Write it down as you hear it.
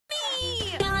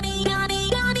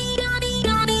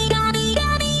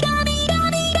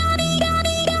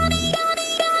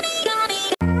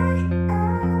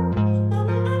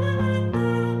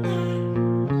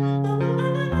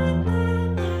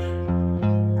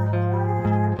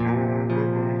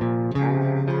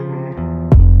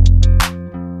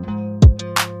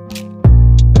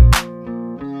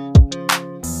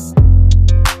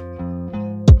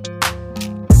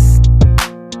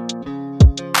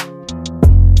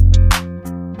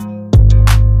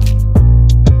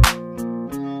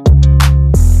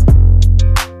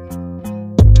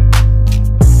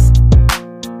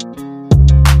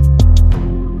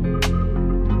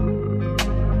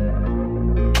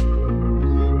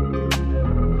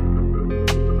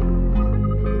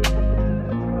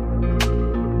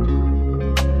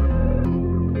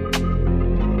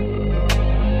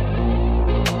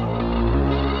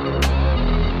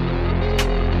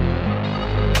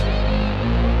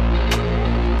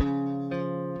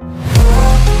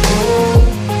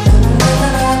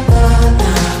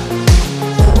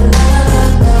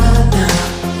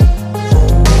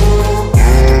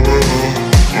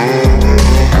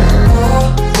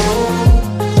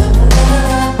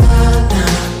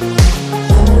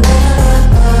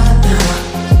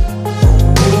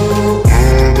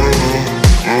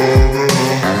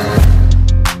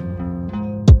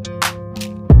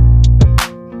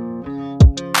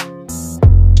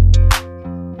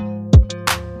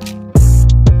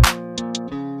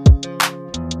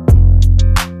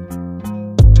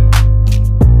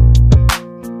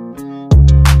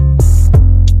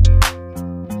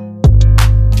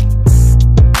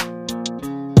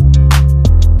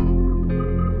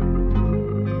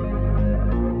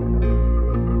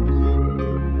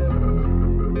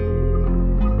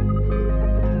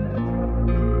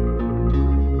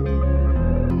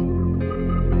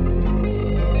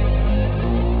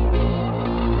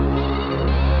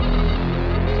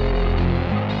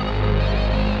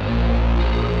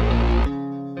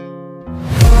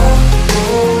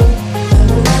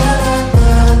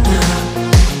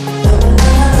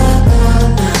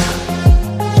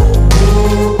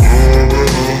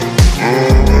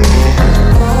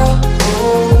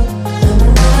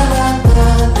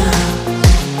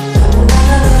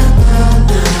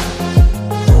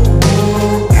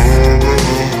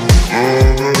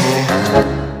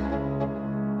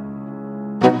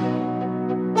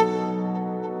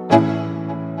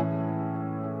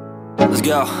Let's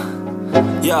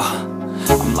go. Yo,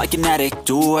 I'm like an addict,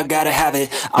 do I gotta have it.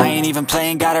 I ain't even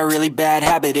playing, got a really bad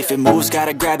habit. If it moves,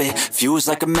 gotta grab it, fuse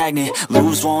like a magnet.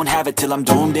 Lose, won't have it till I'm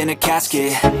doomed in a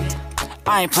casket.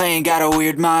 I ain't playing, got a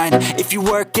weird mind. If you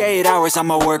work 8 hours,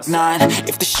 I'ma work 9.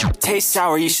 If the shoot tastes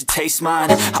sour, you should taste mine.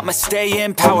 I'ma stay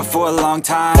in power for a long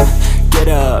time. Get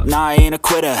up, nah, I ain't a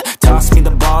quitter. Toss me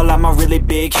the ball, I'm a really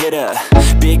big hitter.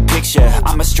 Big picture,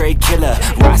 I'm a straight killer.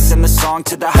 Rising the song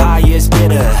to the highest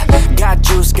bidder. Got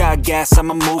juice, got gas,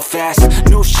 I'ma move fast.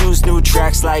 New shoes, new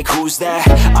tracks, like who's that?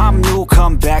 I'm new,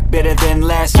 come back, better than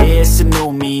last. Yeah, it's a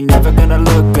new me, never gonna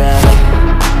look back.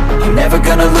 I'm never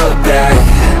gonna look back.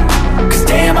 Cause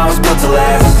damn, I was built to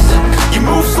last. You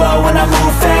move slow and I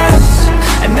move fast,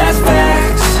 and that's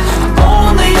facts.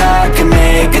 Only I can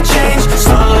make a change.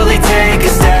 Slowly take a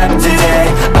step today.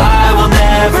 I will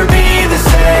never be the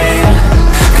same.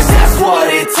 Cause that's what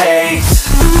it takes.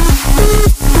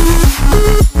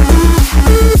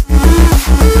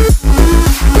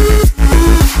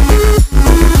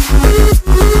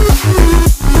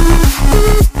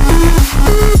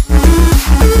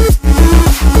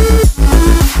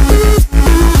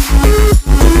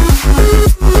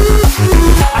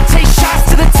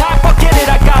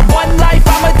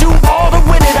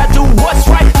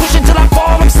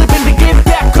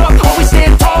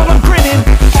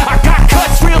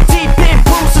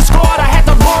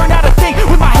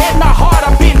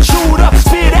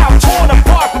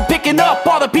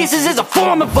 Pieces is a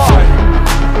form of art.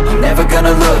 I'm never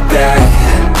gonna look back.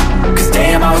 Cause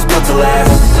damn, I was built to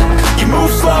last. You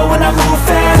move slow and I move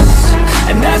fast,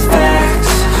 and that's facts.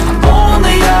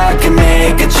 Only I can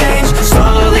make a change.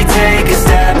 Slowly take a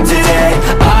step today.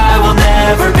 I will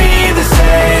never be the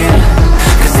same.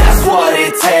 Cause that's what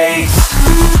it takes.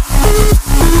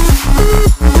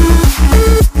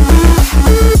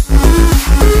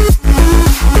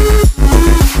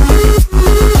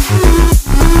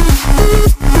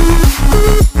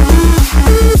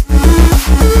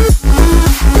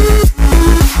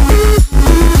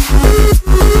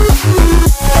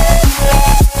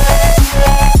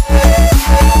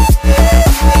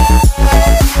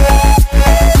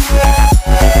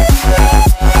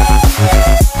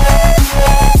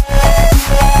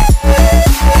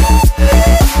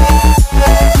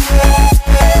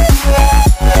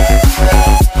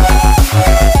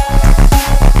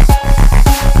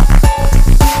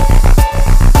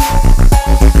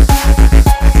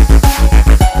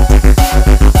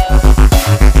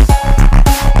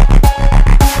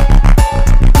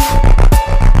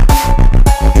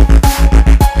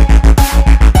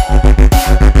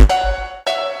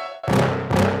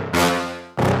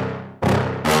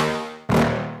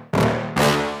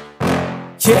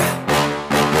 Yeah.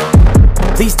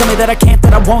 Please tell me that I can't, that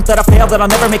I won't, that I fail, that I'll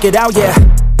never make it out, yeah.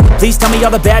 Please tell me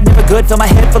all the bad, never good, fill my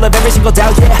head full of every single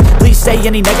doubt, yeah. Please say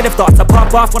any negative thoughts, I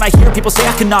pop off when I hear people say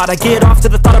I cannot. I get off to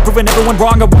the thought of proving everyone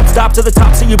wrong. I won't stop to the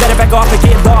top, so you better back off and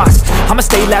get lost. I'ma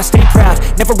stay loud, stay proud,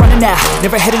 never running out,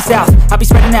 never heading south. I'll be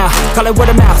spreading out, call it word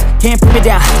of mouth, can't put me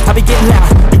down, I'll be getting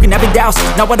loud. You can have it douse,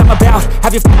 not what I'm about,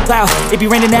 have your f***ing cloud, it be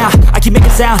raining now. I keep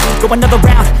making sound, go another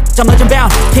round, I'm legend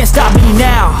bound, can't stop me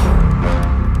now.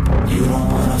 You don't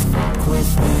wanna fuck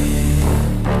with me.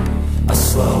 A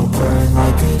slow burn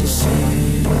like a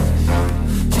disease.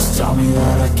 Just tell me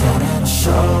that I can and I'll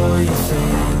show you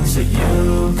things that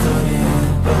you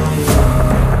couldn't believe.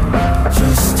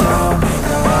 Just tell me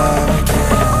that I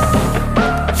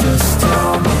can. Just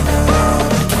tell me that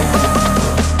I can.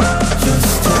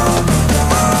 Just tell me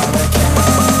that I can.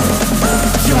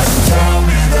 Just tell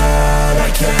me that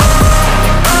I can.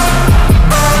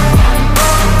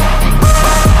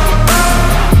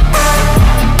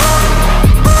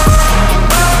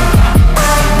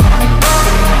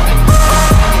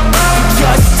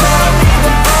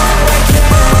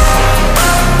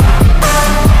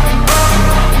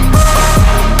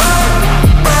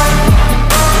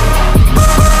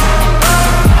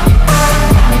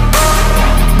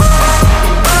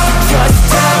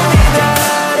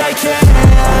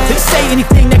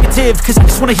 Anything negative, cause I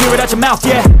just wanna hear it out your mouth,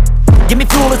 yeah. Give me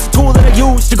fuel, it's a tool that I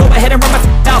use to go ahead and run my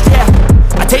mouth, yeah.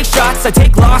 I take shots, I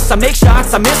take loss, I make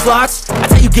shots, I miss lots.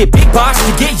 That's how you get big box,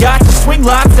 you get yachts, you swing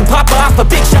lots and pop off a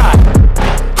big shot.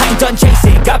 I ain't done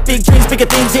chasing, got big dreams, bigger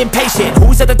things, impatient.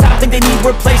 Who's at the top think they need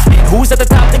replacement? Who's at the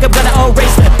top think I'm gonna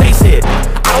erase it? Face it,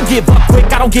 I don't give up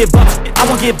quick, I don't give up shit, I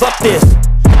won't give up this.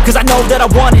 Cause I know that I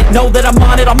want it, know that I'm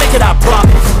on it, I'll make it, I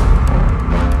promise.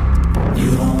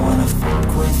 You don't wanna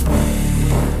fuck with me.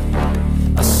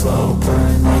 A slow